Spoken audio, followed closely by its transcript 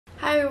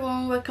Hi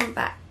everyone, welcome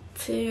back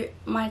to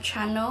my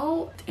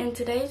channel. In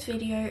today's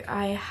video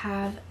I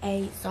have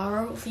a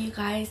Zara for you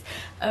guys.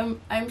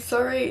 I'm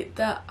sorry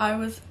that I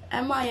was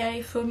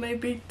MIA for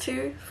maybe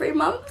 2-3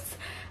 months.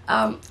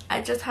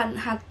 I just hadn't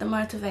had the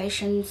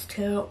motivations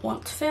to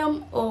want to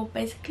film or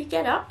basically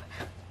get up.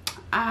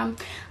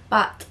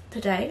 But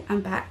today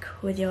I'm back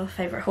with your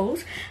favourite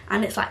hauls,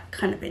 and it's like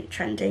kind of been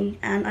trending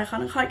and I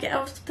kind of can't get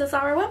off the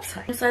Zara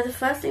website. So the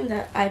first thing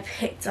that I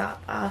picked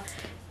up are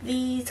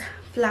these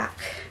black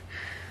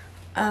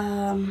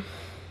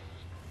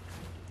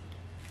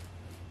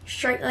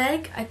straight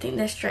leg, I think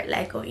they're straight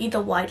leg or either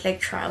wide leg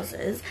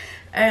trousers.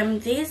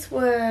 These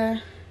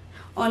were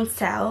on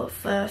sale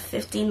for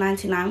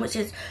 $15.99, which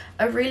is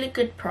a really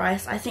good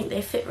price. I think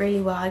they fit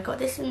really well. I got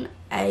this in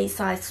a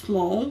size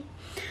small.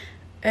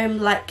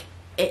 Like,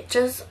 it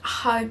just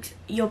hugs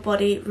your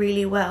body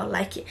really well.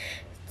 Like, it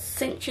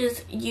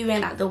cinches you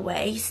in at the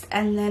waist,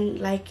 and then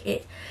like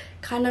it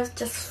kind of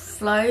just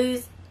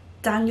flows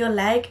down your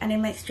leg and it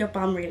makes your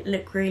bum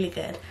look really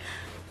good.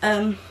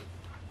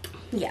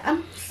 Yeah,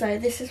 so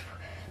this is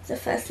the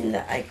first thing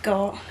that I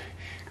got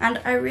and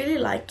I really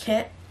like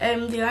it.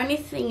 The only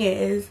thing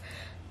is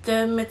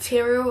the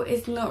material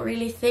is not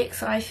really thick,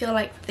 so I feel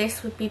like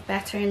this would be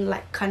better in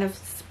like kind of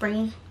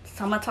spring,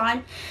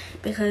 summertime,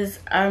 because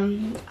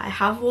I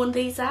have worn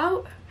these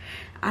out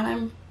and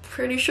I'm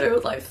pretty sure it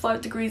was like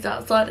 5 degrees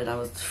outside and I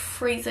was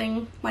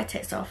freezing my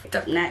tits off.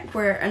 Up next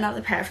were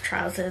another pair of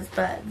trousers,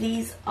 but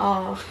these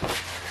are,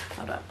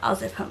 hold on, I'll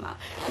zip them out.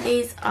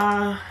 These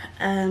are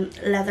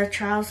leather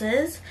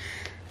trousers.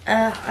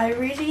 I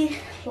really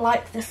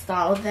like the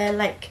style. They're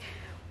like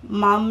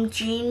mum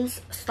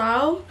jeans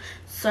style,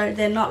 so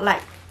they're not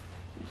like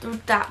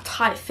that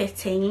tight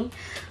fitting.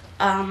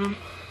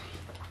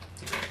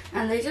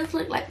 And they just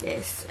look like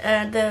this.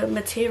 The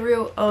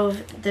material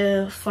of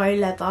the faux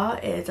leather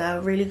is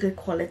a really good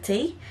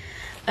quality.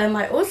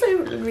 I also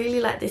really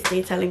like this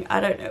detailing.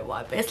 I don't know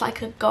why, but it's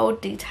like a gold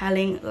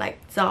detailing, like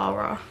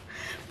Zara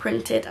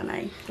printed, and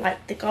I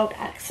like the gold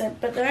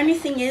accent. But the only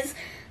thing is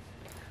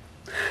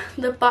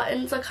the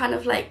buttons are kind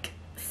of like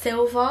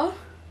silver,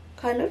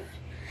 kind of,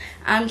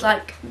 and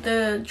like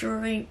the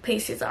jewelry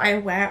pieces that I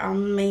wear are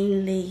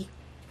mainly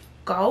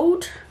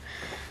gold.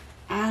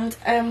 And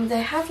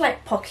they have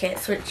like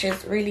pockets, which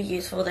is really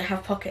useful. They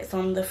have pockets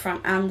on the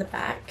front and the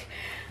back.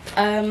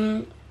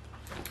 I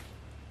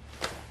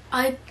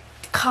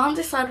can't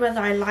decide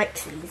whether I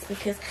like these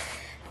because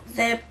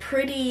they're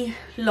pretty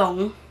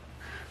long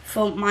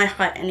for my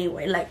height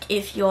anyway. Like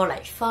if you're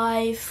like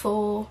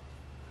 5'4",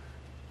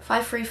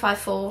 5'3",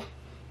 5'4",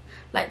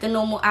 like the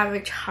normal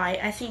average height,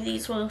 I think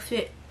these will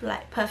fit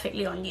like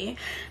perfectly on you.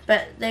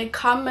 But they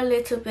come a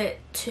little bit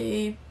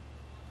too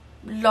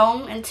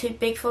long and too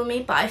big for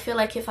me, but I feel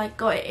like if I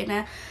got it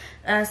in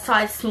a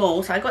size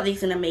small, so I got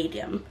these in a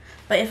medium,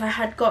 but if I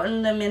had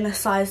gotten them in a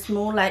size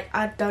small, like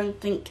I don't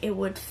think it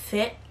would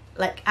fit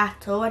like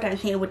at all. I don't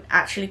think it would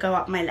actually go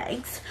up my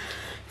legs.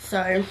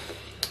 So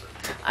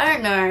I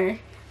don't know,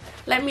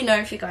 let me know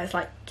if you guys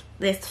like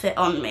this fit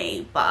on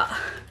me. But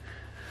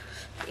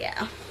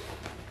yeah,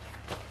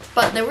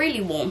 but they're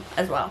really warm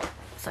as well,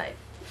 so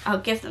I'll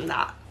give them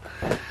that.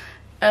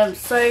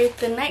 So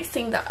the next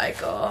thing that I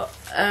got,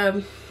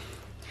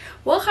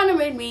 what kind of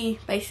made me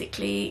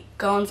basically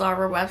go on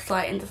Zara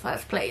website in the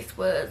first place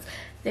was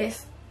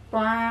this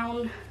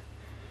brown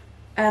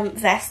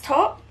vest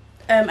top.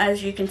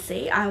 As you can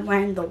see, I'm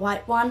wearing the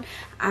white one.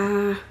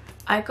 I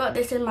got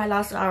this in my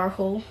last Zara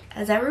haul.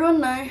 As everyone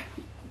know,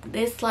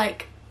 this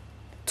like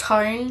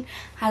tone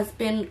has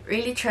been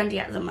really trendy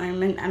at the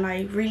moment, and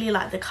I really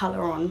like the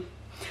colour on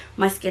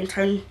my skin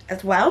tone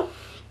as well.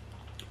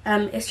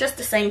 It's just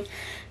the same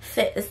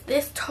fit as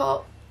this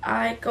top.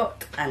 I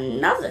got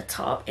another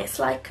top. It's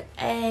like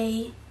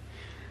a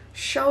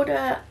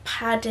shoulder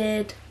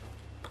padded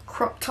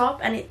crop top,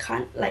 and it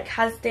kind of like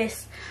has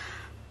this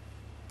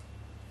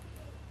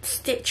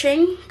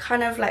stitching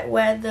kind of like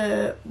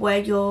where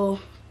your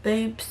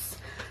boobs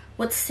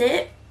would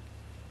sit,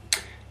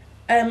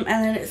 and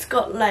then it's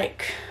got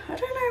like, I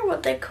don't know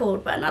what they're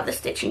called, but another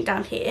stitching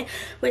down here,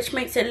 which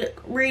makes it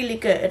look really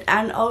good.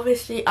 And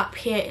obviously up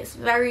here it's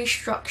very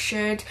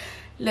structured,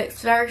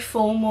 looks very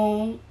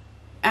formal,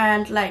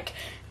 and like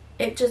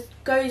it just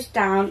goes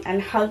down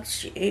and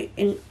hugs you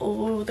in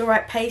all the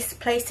right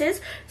places.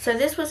 So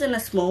this was in a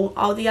small.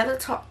 Oh, the other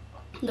top,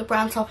 the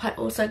brown top, I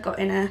also got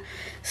in a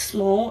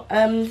small.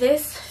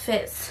 This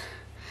fits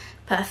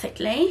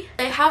perfectly.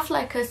 They have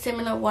like a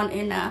similar one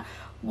in a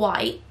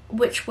white,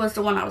 which was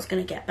the one I was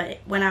going to get, but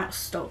it went out of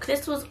stock.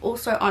 This was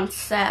also on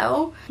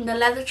sale. The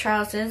leather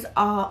trousers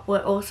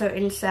were also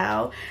in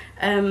sale,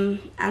 and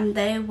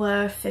they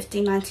were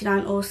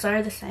 $15.99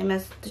 also, the same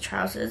as the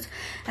trousers.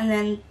 And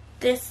then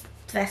this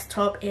vest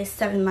top is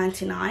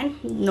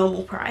 $7.99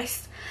 normal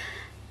price.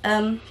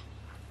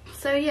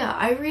 So yeah,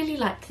 I really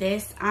like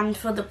this, and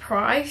for the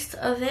price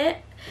of it,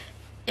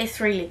 it's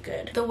really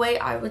good. The way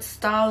I would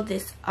style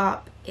this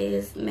up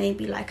is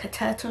maybe like a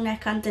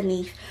turtleneck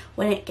underneath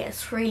when it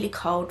gets really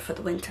cold for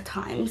the winter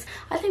times.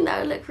 I think that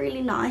would look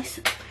really nice.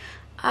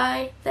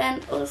 I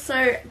then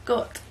also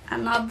got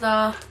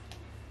another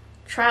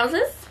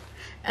trousers.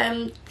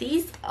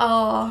 These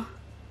are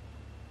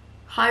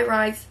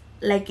high-rise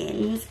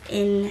leggings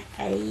in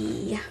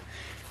a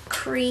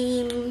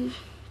cream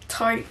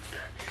taupe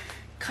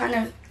kind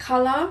of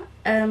colour.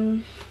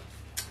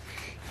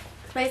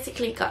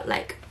 Basically got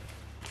like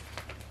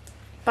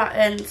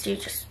buttons. You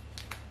just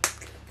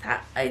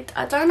I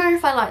don't know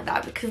if I like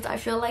that, because I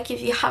feel like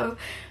if you have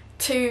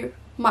too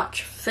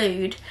much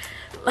food,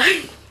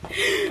 like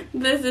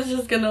this is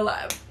just gonna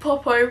like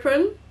pop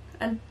open,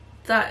 and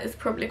that is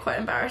probably quite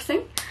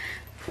embarrassing.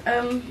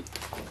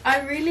 I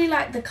really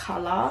like the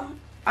colour.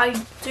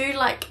 I do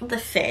like the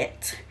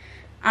fit,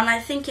 and I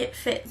think it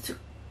fits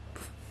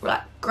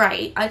like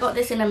great. I got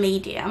this in a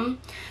medium.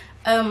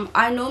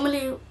 I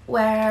normally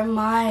wear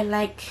my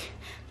like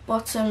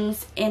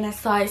bottoms in a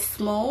size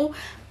small,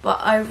 but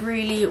I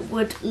really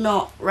would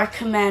not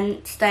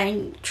recommend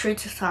staying true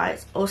to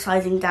size or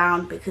sizing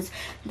down, because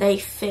they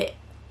fit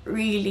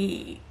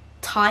really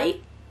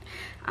tight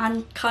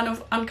and kind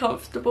of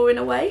uncomfortable in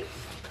a way.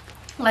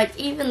 Like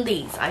even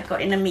these I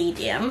got in a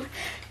medium.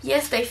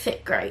 Yes, they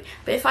fit great,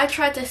 but if I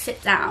try to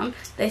sit down,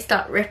 they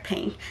start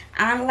ripping.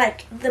 And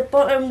like the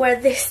bottom where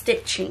this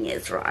stitching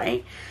is,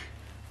 right,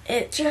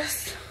 it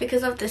just,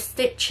 because of the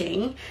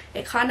stitching,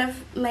 it kind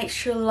of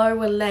makes your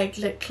lower leg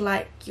look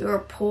like you're a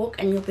pork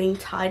and you're being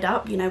tied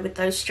up, you know, with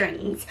those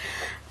strings.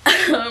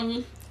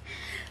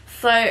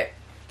 So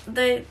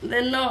they're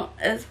not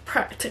as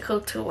practical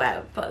to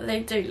wear, but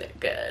they do look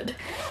good.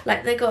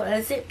 Like they got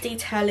a zip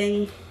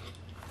detailing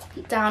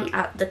down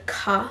at the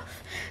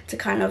cuff to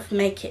kind of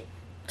make it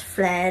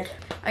flared.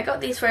 I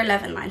got these for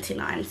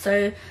 $11.99,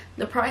 so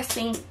the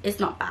pricing is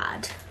not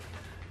bad.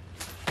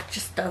 It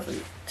just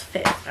doesn't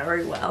fit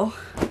very well.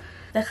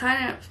 They're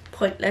kind of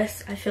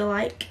pointless, I feel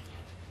like,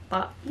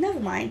 but never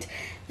mind.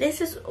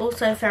 This is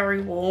also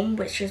very warm,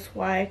 which is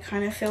why I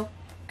kind of feel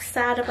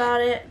sad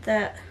about it,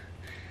 that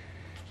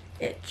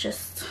it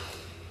just,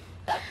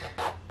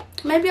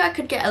 maybe I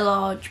could get a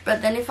large,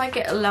 but then if I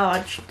get a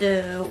large,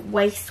 the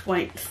waist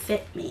won't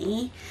fit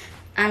me,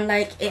 and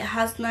like it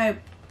has no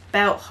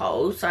belt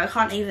hole, so I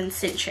can't even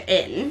cinch it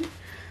in.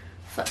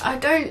 So I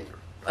don't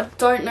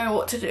know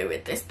what to do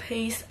with this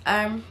piece.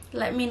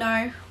 Let me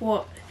know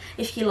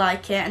if you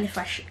like it, and if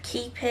I should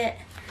keep it,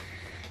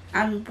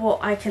 and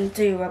what I can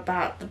do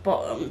about the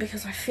bottom,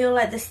 because I feel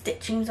like the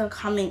stitchings are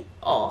coming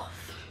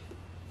off,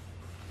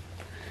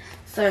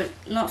 so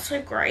not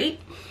so great.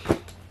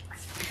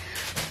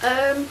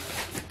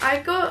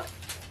 I got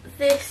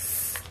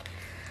this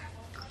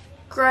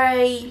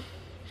grey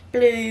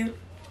blue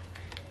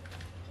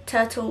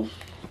turtleneck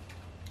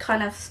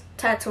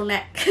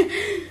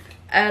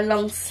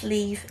long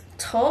sleeve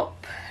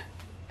top.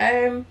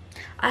 I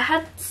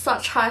had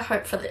such high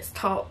hope for this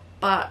top,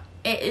 but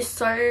it is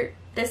so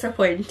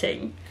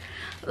disappointing.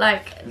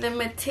 Like the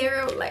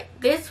material, like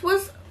this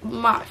was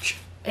much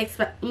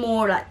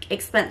more like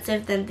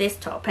expensive than this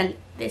top, and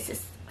this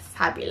is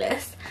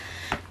fabulous.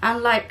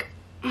 And like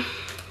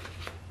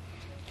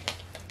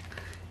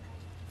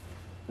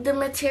the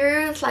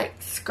material is like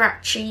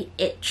scratchy,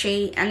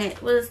 itchy, and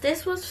this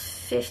was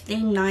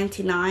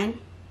 $15.99.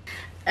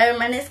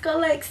 And it's got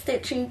like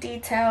stitching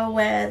detail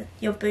where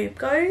your boob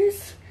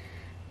goes,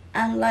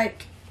 and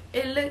like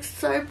it looks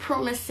so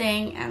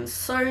promising and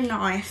so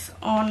nice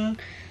on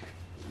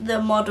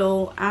the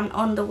model and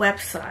on the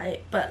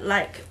website, but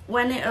like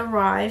when it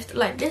arrived,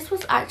 like this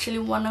was actually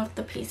one of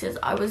the pieces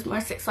I was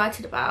most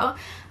excited about,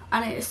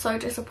 and it is so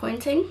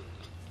disappointing.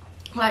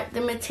 Like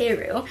the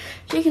material,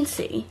 as you can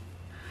see,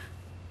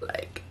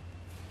 like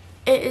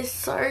it is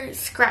so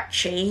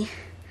scratchy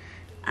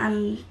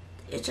and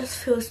it just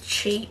feels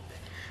cheap.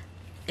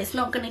 It's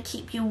not going to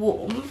keep you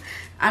warm,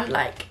 and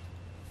like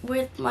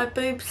with my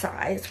boob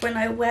size, when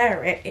I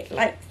wear it,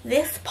 like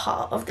this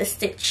part of the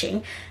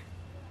stitching,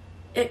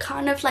 it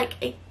kind of like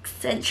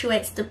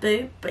accentuates the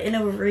boob, but in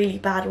a really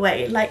bad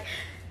way. Like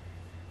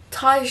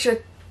ties your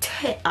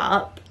tit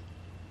up,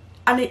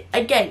 and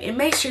it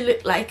makes you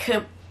look like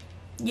a,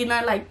 you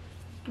know, like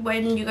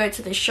when you go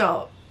to the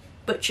shop,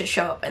 butcher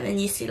shop, and then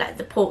you see like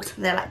the porks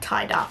and they're like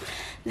tied up.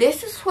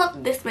 This is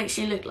what this makes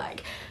you look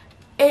like.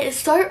 It is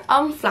so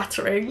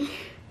unflattering,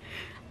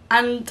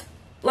 and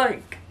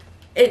like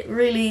it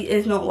really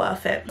is not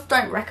worth it.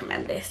 Don't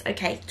recommend this,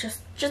 okay?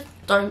 Just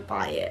don't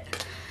buy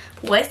it.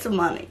 Waste of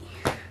money.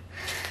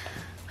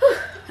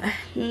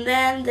 And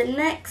then the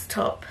next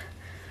top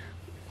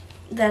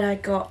that I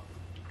got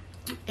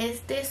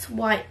is this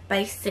white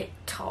basic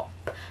top,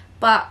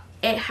 but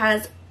it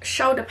has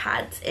shoulder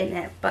pads in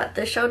it, but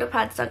the shoulder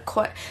pads are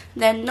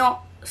they're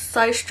not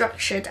so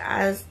structured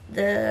as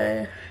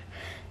the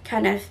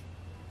kind of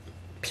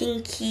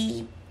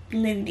pinky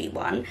nudie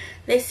one.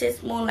 This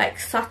is more like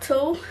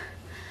subtle.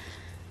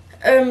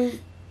 And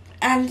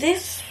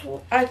this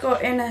I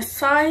got in a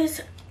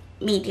size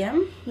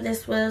medium.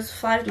 This was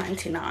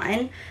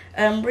 $5.99.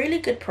 Really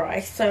good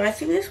price. So I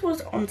think this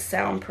was on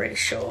sale, I'm pretty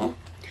sure.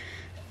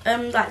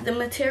 like the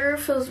material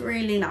feels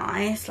really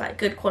nice, like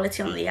good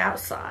quality on the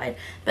outside,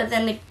 but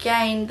then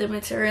again the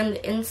material on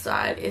the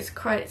inside is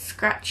quite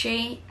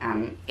scratchy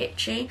and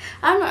itchy.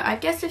 I don't know, I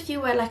guess if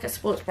you wear like a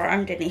sports bra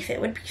underneath it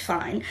would be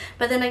fine,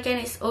 but then again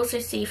it's also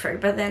see-through,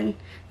 but then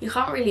you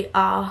can't really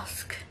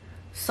ask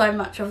so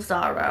much of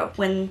Zara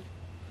when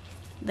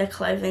the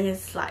clothing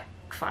is like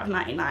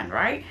 $5.99,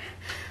 right?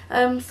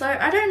 So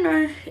I don't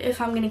know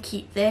if I'm gonna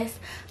keep this,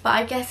 but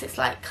I guess it's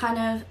like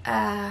kind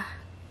of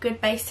good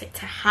basic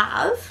to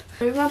have.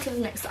 Moving on to the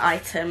next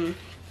item,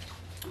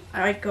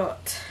 I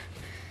got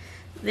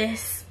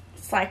this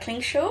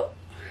cycling short.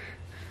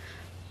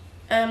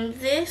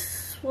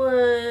 This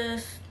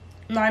was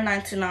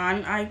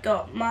 $9.99. I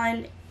got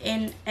mine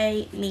in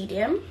a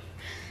medium,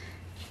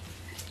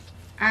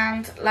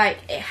 and like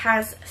it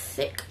has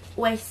thick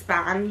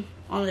waistband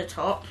on the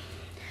top,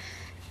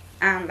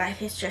 and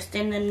like it's just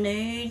in the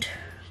nude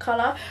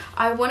colour.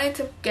 I wanted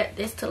to get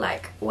this to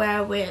like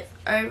wear with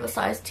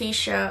oversized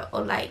t-shirt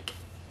or like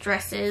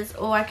dresses,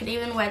 or I could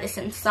even wear this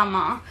in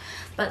summer,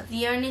 but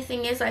the only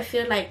thing is I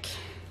feel like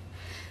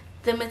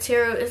the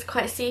material is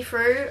quite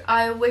see-through.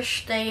 I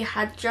wish they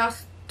had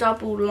just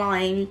double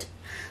lined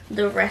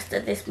the rest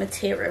of this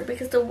material,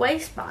 because the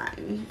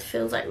waistband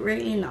feels like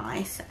really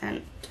nice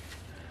and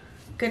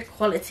good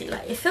quality.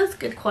 Like it feels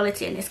good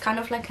quality, and it's kind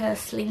of like a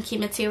slinky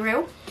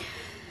material,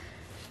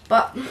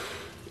 but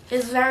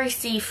it's very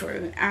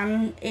see-through,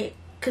 and it,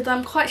 because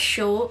I'm quite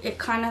short, it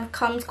kind of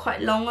comes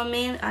quite long on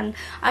me, and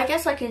I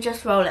guess I can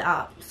just roll it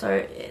up, so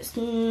it's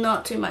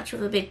not too much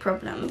of a big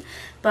problem.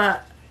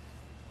 But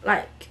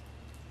like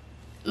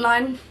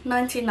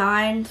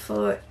 $9.99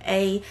 for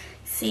a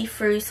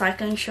see-through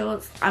cycling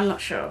shorts, I'm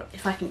not sure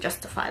if I can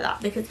justify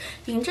that, because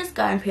you can just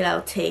go in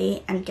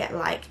PLT and get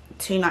like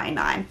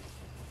 $2.99,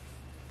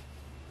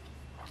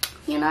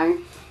 you know.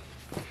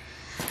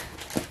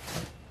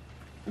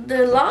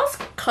 The last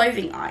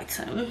clothing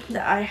item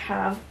that I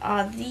have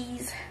are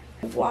these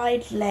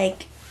wide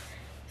leg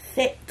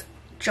fit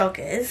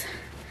joggers.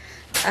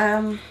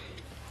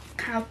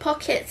 Have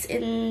pockets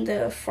in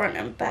the front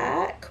and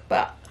back,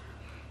 but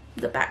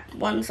the back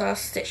ones are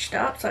stitched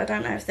up, so I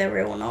don't know if they're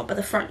real or not, but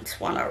the front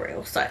one are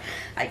real, so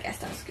I guess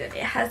that's good.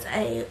 It has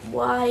a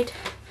wide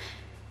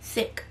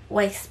thick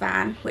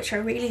waistband, which I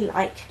really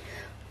like,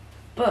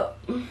 but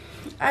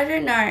I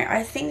don't know,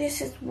 I think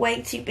this is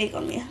way too big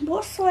on me.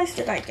 What size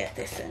did I get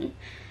this in?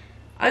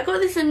 I got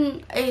this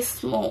in a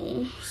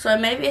small, so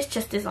maybe it's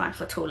just designed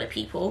for taller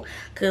people,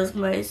 because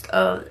most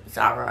of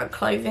Zara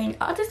clothing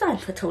are designed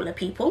for taller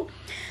people.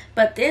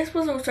 But this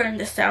was also in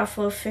the sale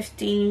for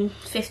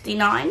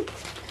 $15.59.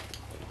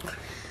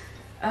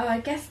 I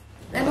guess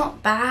they're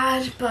not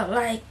bad, but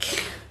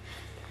like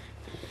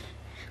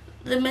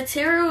the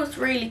material is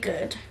really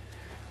good,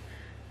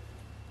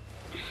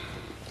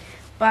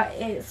 but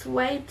it's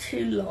way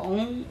too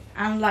long,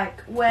 and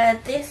like where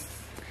this,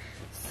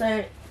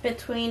 so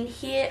between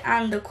here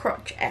and the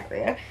crotch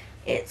area,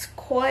 it's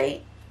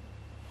quite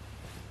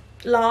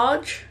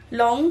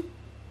long,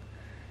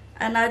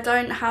 and I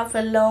don't have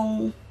a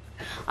long,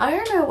 I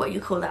don't know what you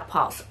call that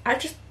part.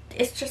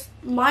 It's just,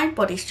 my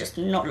body's just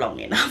not long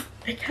enough,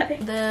 okay?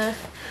 The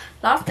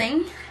last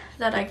thing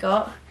that I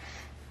got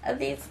are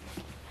these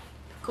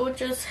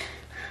gorgeous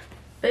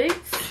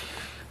boots.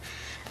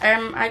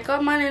 I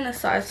got mine in a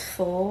size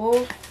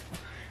 4,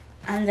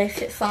 and they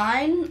fit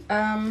fine.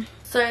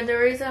 So the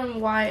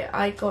reason why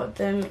I got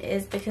them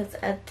is because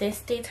of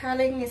this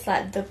detailing. It's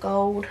like the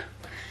gold.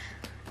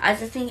 I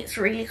just think it's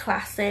really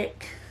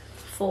classic,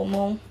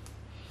 formal,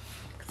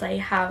 because they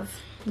have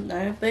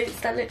boots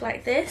that look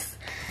like this,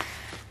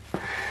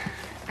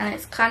 and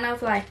it's kind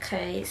of like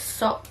a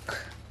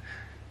sock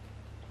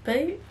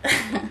boot.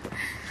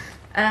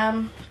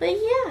 But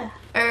yeah,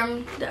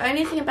 the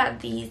only thing about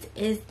these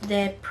is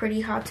they're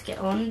pretty hard to get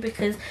on,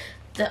 because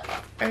the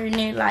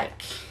only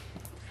like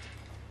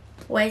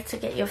way to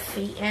get your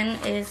feet in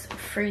is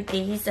through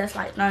these. There's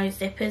like no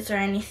zippers or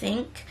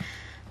anything,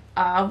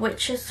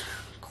 which is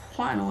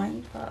quite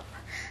annoying, but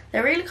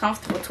they're really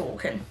comfortable to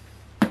walk in.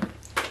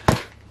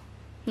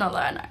 Not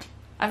that I know,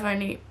 I've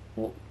only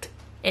walked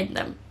in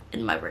them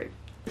in my room.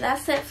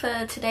 That's it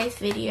for today's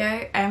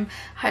video.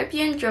 Hope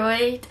you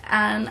enjoyed,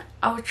 and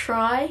I'll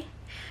try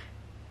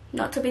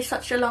not to be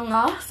such a long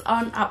ass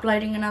on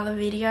uploading another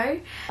video.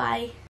 Bye.